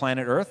art on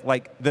planet Earth.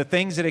 Like the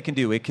things that it can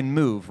do, it can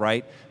move,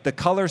 right? The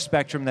color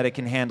spectrum that it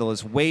can handle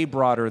is way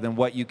broader than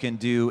what you can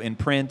do in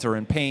print or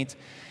in paint.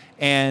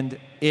 And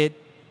it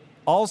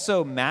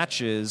also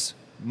matches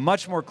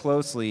much more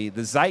closely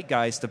the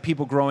zeitgeist of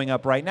people growing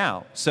up right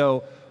now.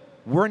 So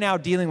we're now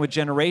dealing with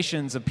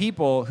generations of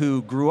people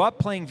who grew up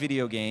playing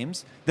video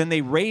games, then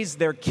they raised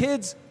their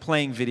kids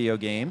playing video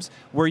games,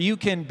 where you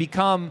can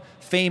become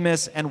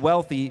famous and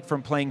wealthy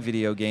from playing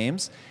video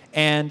games.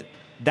 And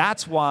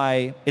that's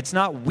why it's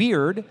not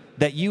weird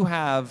that you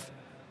have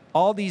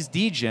all these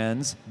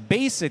degens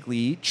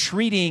basically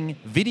treating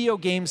video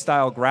game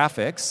style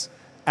graphics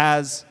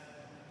as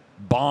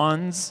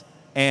bonds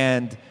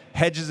and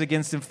hedges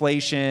against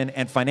inflation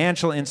and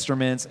financial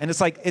instruments. And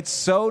it's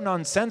so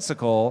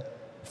nonsensical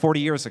 40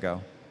 years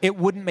ago. It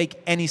wouldn't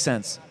make any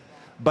sense.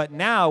 But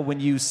now when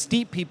you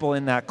steep people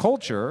in that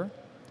culture,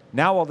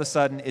 now all of a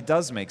sudden it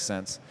does make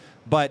sense.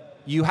 But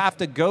you have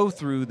to go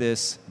through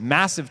this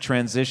massive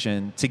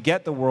transition to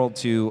get the world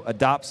to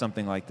adopt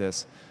something like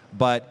this.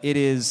 But it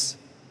is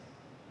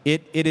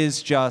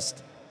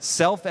just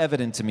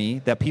self-evident to me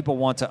that people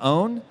want to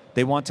own,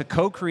 they want to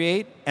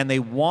co-create, and they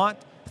want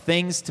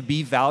things to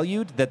be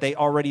valued that they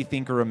already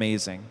think are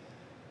amazing.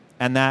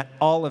 And that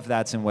all of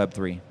that's in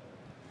Web3.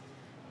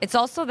 It's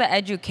also the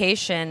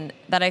education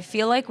that I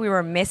feel like we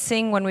were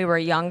missing when we were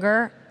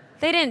younger.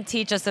 They didn't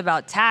teach us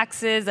about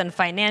taxes and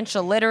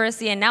financial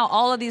literacy, and now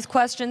all of these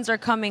questions are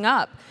coming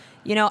up.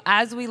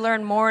 As we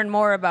learn more and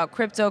more about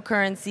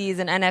cryptocurrencies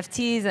and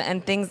NFTs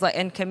and things like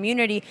and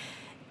community,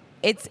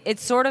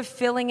 it's sort of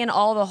filling in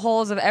all the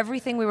holes of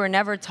everything we were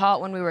never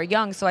taught when we were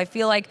young. So I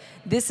feel like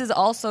this is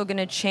also going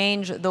to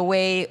change the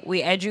way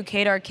we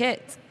educate our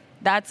kids.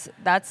 That's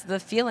the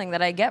feeling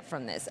that I get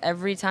from this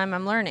every time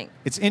I'm learning.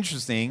 It's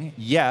interesting,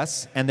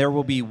 yes, and there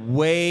will be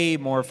way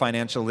more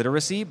financial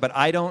literacy, but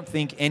I don't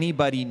think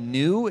anybody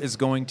new is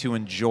going to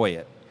enjoy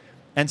it.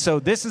 And so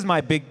this is my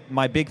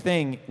big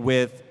thing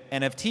with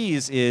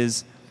NFTs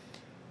is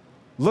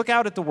look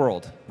out at the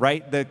world,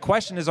 right? The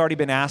question has already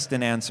been asked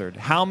and answered.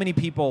 How many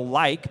people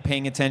like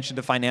paying attention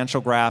to financial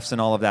graphs and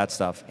all of that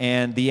stuff?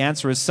 And the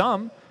answer is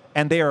some.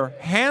 And they are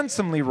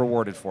handsomely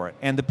rewarded for it.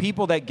 And the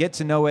people that get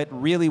to know it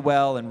really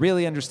well and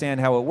really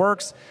understand how it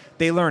works,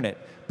 they learn it.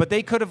 But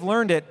they could have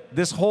learned it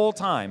this whole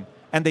time,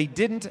 and they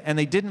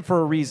didn't for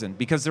a reason,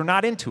 because they're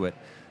not into it.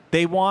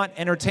 They want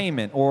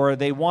entertainment, or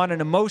they want an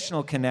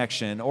emotional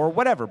connection, or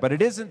whatever, but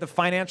it isn't the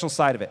financial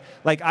side of it.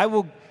 Like, I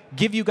will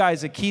give you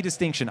guys a key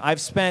distinction.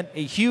 I've spent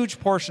a huge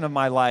portion of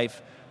my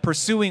life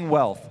pursuing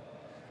wealth.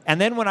 And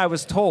then when I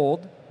was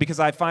told, because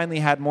I finally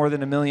had more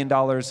than $1 million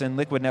in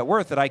liquid net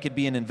worth, that I could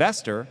be an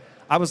investor,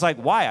 I was like,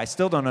 why? I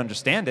still don't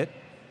understand it.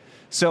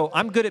 So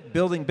I'm good at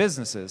building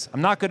businesses.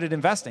 I'm not good at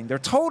investing. They're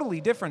totally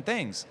different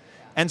things.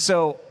 And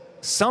so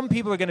some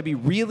people are going to be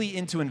really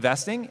into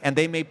investing, and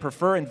they may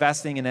prefer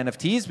investing in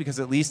NFTs because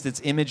at least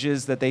it's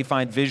images that they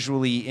find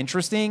visually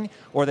interesting,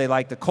 or they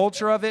like the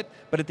culture of it.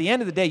 But at the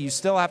end of the day, you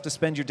still have to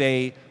spend your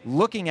day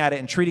looking at it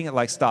and treating it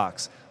like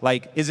stocks.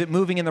 Like, is it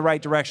moving in the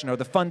right direction? Are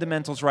the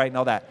fundamentals right and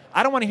all that?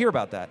 I don't want to hear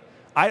about that.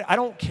 I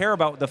don't care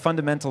about the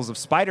fundamentals of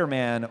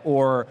Spider-Man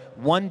or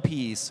One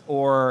Piece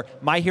or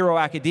My Hero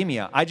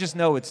Academia. I just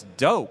know it's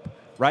dope,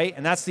 right?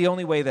 And that's the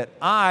only way that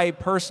I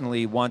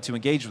personally want to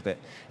engage with it.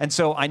 And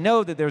so I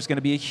know that there's going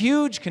to be a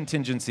huge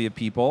contingency of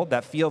people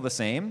that feel the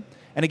same.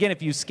 And again,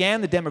 if you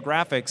scan the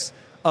demographics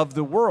of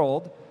the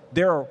world,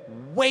 there are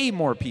way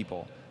more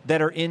people that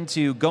are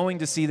into going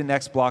to see the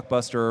next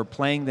blockbuster or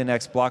playing the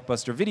next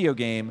blockbuster video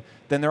game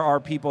than there are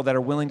people that are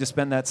willing to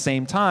spend that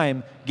same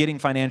time getting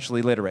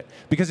financially literate.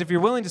 Because if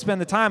you're willing to spend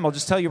the time, I'll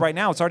just tell you right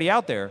now, it's already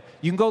out there.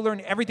 You can go learn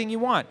everything you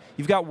want.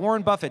 You've got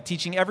Warren Buffett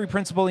teaching every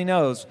principle he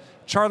knows,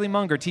 Charlie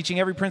Munger teaching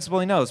every principle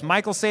he knows,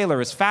 Michael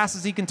Saylor as fast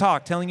as he can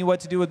talk, telling you what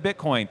to do with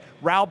Bitcoin,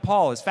 Raoul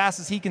Paul as fast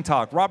as he can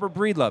talk, Robert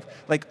Breedlove.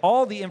 Like,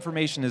 all the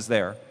information is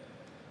there.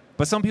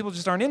 But some people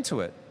just aren't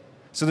into it.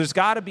 So there's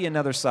got to be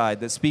another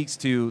side that speaks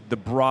to the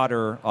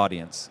broader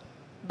audience.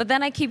 But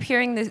then I keep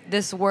hearing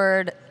this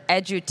word,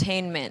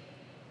 edutainment.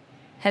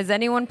 Has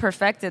anyone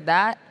perfected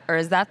that, or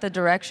is that the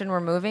direction we're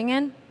moving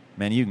in?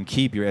 Man, you can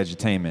keep your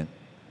edutainment.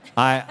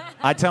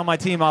 I tell my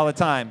team all the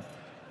time,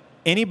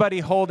 anybody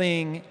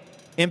holding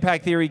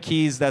impact theory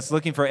keys that's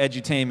looking for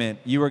edutainment,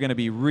 you are going to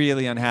be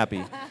really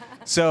unhappy.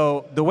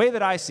 So the way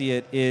that I see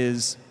it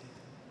is,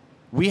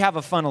 we have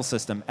a funnel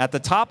system. At the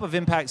top of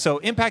impact, so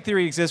impact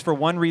theory exists for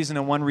one reason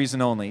and one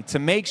reason only, to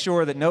make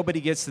sure that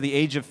nobody gets to the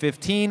age of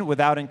 15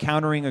 without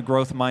encountering a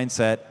growth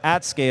mindset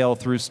at scale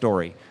through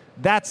story.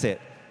 That's it.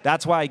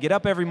 That's why I get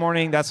up every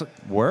morning. That's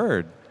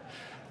why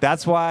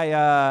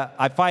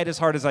I fight as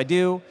hard as I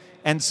do.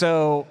 And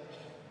so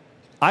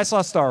I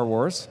saw Star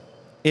Wars.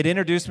 It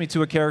introduced me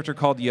to a character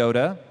called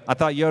Yoda. I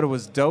thought Yoda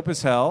was dope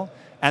as hell.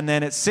 And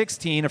then at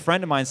 16, a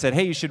friend of mine said,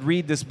 hey, you should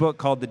read this book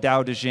called The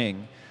Tao Te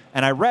Ching.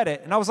 And I read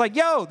it, and I was like,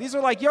 yo, these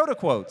are like Yoda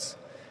quotes.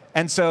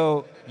 And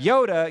so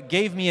Yoda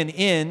gave me an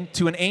in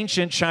to an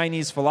ancient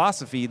Chinese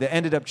philosophy that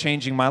ended up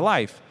changing my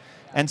life.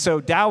 And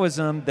so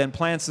Taoism then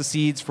plants the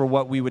seeds for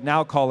what we would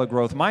now call a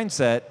growth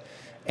mindset.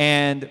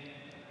 And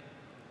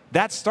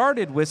that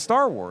started with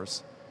Star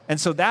Wars.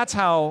 And so that's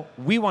how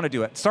we want to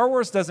do it. Star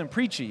Wars doesn't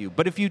preach at you,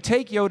 but if you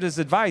take Yoda's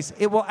advice,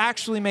 it will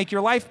actually make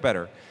your life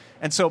better.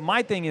 And so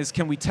my thing is,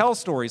 can we tell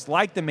stories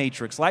like The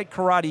Matrix, like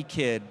Karate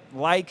Kid,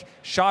 like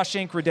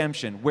Shawshank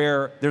Redemption,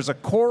 where there's a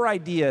core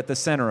idea at the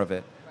center of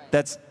it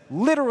that's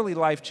literally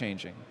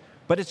life-changing,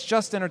 but it's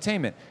just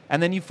entertainment.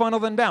 And then you funnel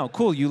them down.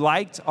 Cool, you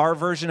liked our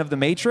version of The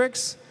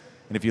Matrix?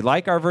 And if you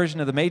like our version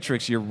of The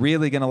Matrix, you're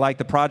really going to like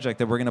the project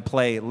that we're going to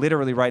play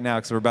literally right now,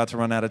 because we're about to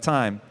run out of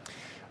time.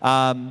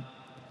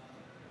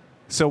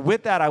 So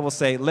with that, I will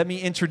say, let me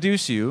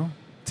introduce you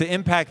to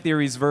Impact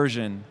Theory's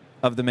version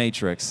of The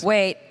Matrix.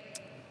 Wait.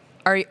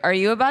 Are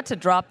you about to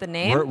drop the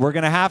name? We're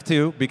going to have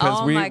to,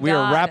 because we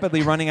are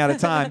rapidly running out of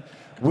time.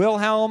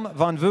 Wilhelm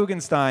von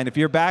Wittgenstein, if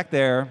you're back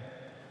there,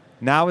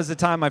 now is the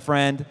time, my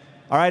friend.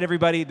 All right,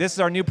 everybody, this is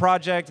our new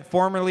project,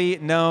 formerly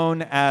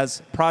known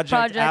as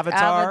Project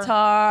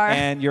Avatar.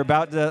 And you're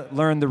about to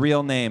learn the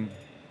real name.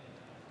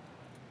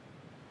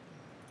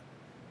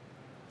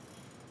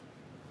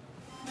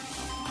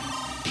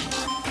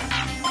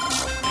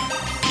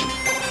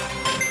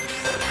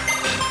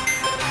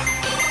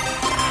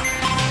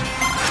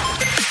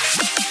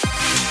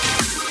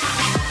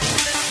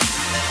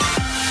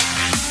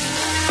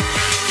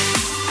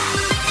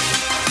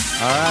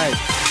 All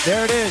right,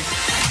 there it is.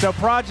 So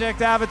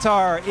Project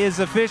Avatar is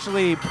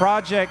officially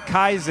Project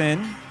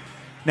Kaizen.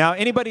 Now,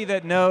 anybody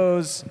that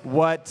knows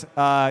what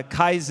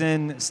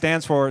Kaizen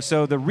stands for,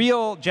 so the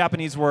real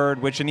Japanese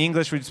word, which in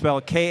English we'd spell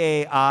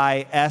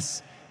Kaisen,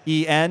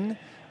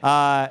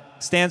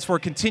 stands for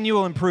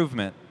continual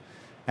improvement.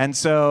 And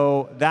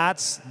so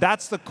that's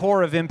the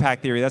core of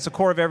impact theory. That's the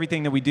core of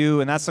everything that we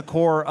do, and that's the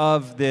core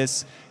of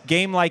this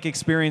game-like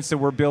experience that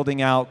we're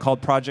building out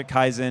called Project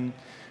Kaizen.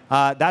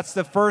 That's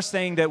the first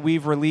thing that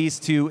we've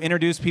released to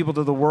introduce people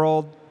to the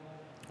world.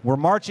 We're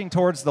marching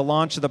towards the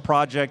launch of the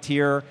project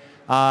here.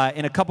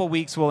 In a couple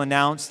weeks, we'll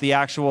announce the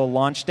actual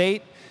launch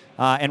date.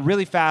 And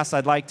really fast,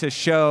 I'd like to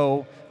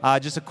show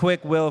just a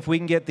quick, Will, if we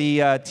can get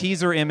the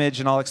teaser image,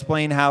 and I'll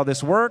explain how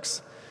this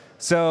works.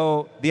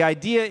 So the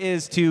idea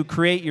is to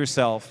create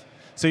yourself.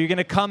 So you're going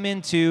to come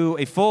into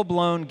a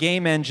full-blown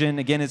game engine.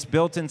 Again, it's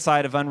built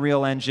inside of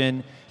Unreal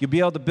Engine. You'll be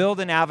able to build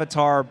an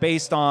avatar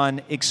based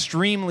on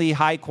extremely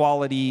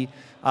high-quality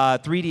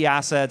 3D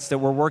assets that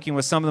we're working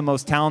with some of the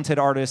most talented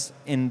artists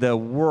in the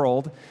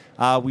world.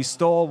 We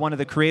stole one of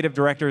the creative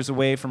directors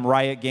away from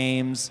Riot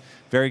Games.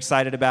 Very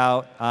excited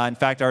about. In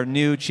fact, our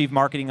new chief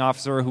marketing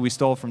officer, who we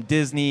stole from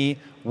Disney,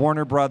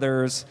 Warner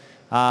Brothers,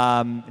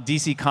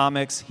 DC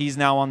Comics, he's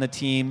now on the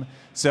team.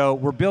 So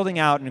we're building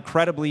out an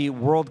incredibly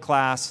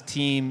world-class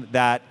team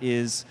that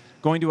is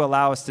going to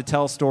allow us to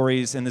tell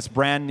stories in this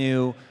brand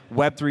new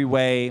Web3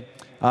 way.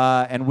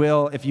 And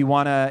Will, if you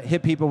want to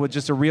hit people with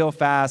just a real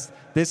fast,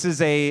 this is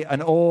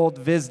an old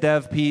Viz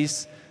Dev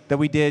piece that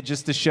we did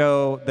just to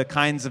show the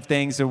kinds of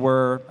things that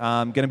we're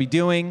going to be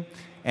doing.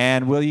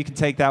 And Will, you can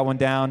take that one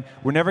down.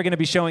 We're never going to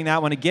be showing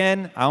that one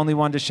again. I only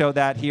wanted to show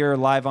that here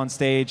live on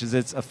stage as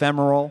it's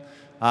ephemeral.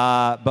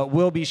 But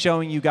we'll be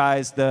showing you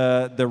guys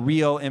the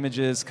real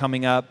images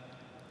coming up.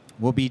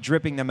 We'll be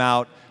dripping them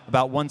out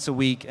about once a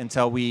week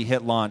until we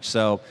hit launch.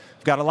 So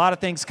we've got a lot of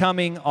things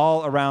coming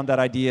all around that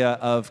idea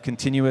of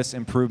continuous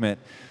improvement.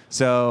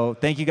 So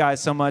thank you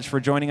guys so much for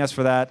joining us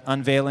for that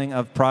unveiling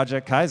of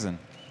Project Kaizen.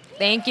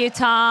 Thank you,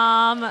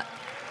 Tom.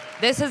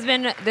 This has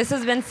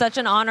been such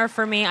an honor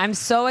for me. I'm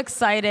so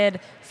excited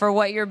for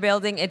what you're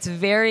building. It's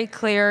very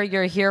clear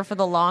you're here for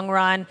the long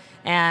run,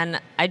 and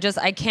I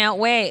can't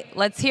wait.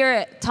 Let's hear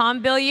it.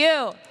 Tom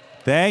Bilyeu.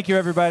 Thank you,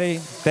 everybody.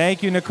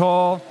 Thank you,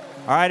 Nicole.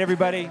 All right,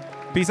 everybody.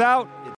 Peace out.